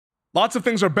Lots of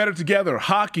things are better together.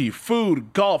 Hockey,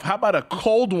 food, golf. How about a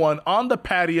cold one on the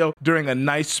patio during a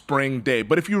nice spring day?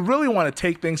 But if you really want to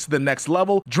take things to the next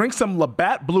level, drink some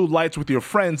Labatt Blue Lights with your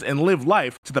friends and live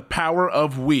life to the power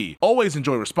of we. Always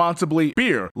enjoy responsibly.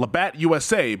 Beer, Labatt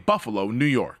USA, Buffalo, New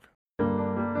York.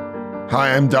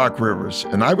 Hi, I'm Doc Rivers,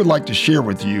 and I would like to share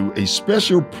with you a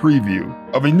special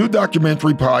preview of a new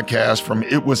documentary podcast from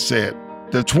It Was Said,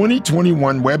 the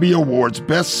 2021 Webby Awards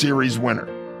Best Series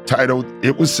winner, titled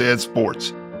It Was Said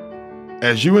Sports.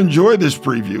 As you enjoy this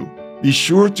preview, be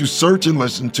sure to search and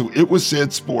listen to It Was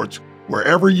Said Sports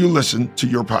wherever you listen to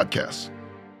your podcasts.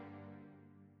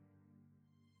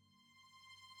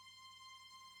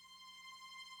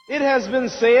 It has been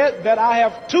said that I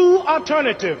have two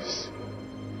alternatives: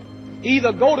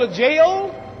 either go to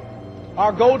jail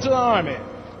or go to the army.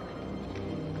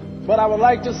 But I would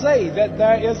like to say that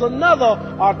there is another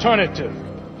alternative.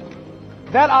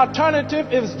 That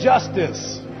alternative is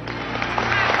justice.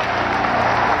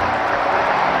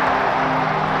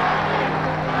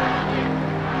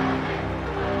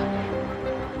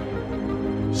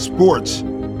 Sports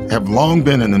have long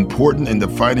been an important and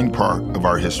defining part of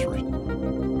our history.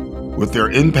 With their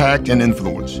impact and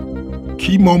influence,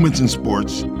 key moments in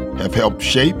sports have helped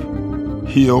shape,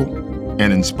 heal,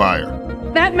 and inspire.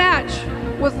 That match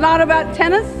was not about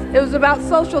tennis, it was about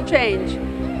social change.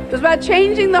 It was about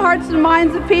changing the hearts and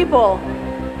minds of people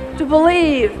to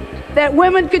believe that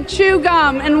women could chew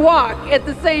gum and walk at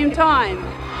the same time.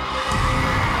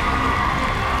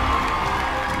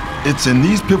 It's in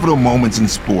these pivotal moments in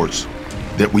sports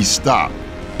that we stop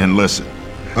and listen.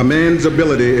 A man's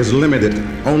ability is limited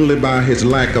only by his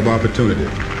lack of opportunity.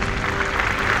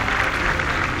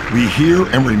 We hear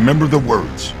and remember the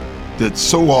words that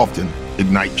so often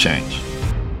ignite change.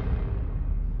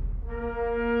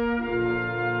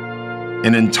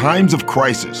 And in times of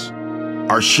crisis,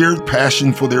 our shared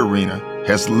passion for the arena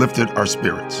has lifted our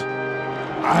spirits.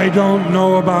 I don't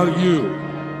know about you,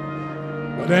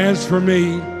 but as for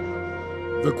me,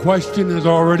 the question has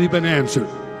already been answered.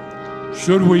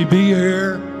 Should we be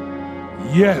here?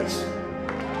 Yes.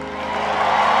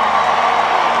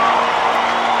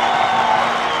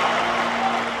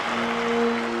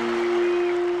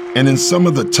 And in some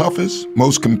of the toughest,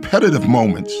 most competitive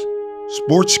moments,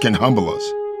 sports can humble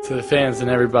us. To the fans and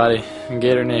everybody in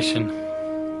Gator Nation,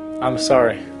 I'm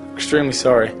sorry, extremely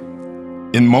sorry.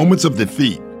 In moments of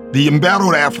defeat, the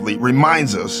embattled athlete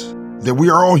reminds us that we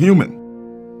are all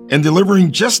human, and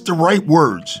delivering just the right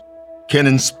words can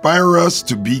inspire us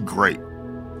to be great.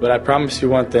 But I promise you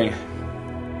one thing,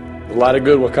 a lot of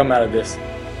good will come out of this.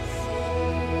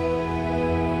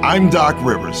 I'm Doc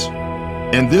Rivers,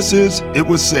 and this is It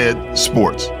Was Said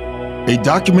Sports, a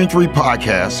documentary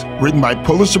podcast written by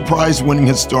Pulitzer Prize-winning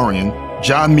historian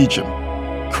Jon Meacham,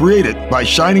 created by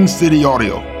Shining City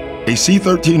Audio, a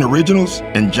C13 Originals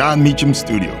and Jon Meacham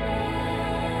studio.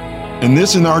 In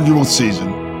this inaugural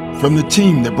season, from the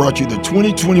team that brought you the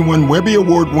 2021 Webby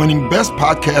Award-winning Best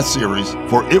Podcast Series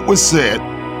for It Was Said,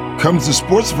 comes the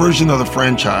sports version of the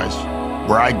franchise,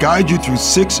 where I guide you through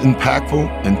 6 impactful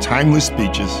and timeless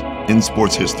speeches in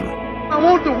sports history. I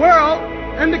want the world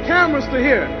and the cameras to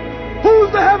hear.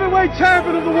 Who's the heavyweight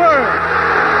champion of the world?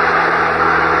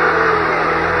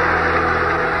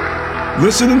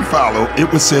 Listen and follow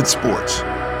It Was Said Sports,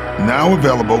 now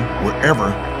available wherever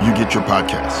you get your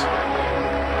podcasts.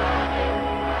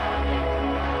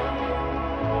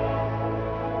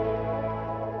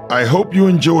 I hope you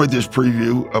enjoyed this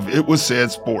preview of It Was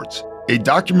Said Sports, a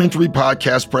documentary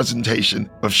podcast presentation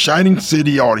of Shining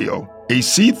City Audio, a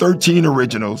C13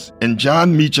 Originals and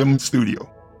Jon Meacham studio.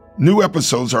 New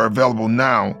episodes are available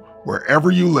now wherever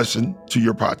you listen to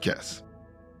your podcasts.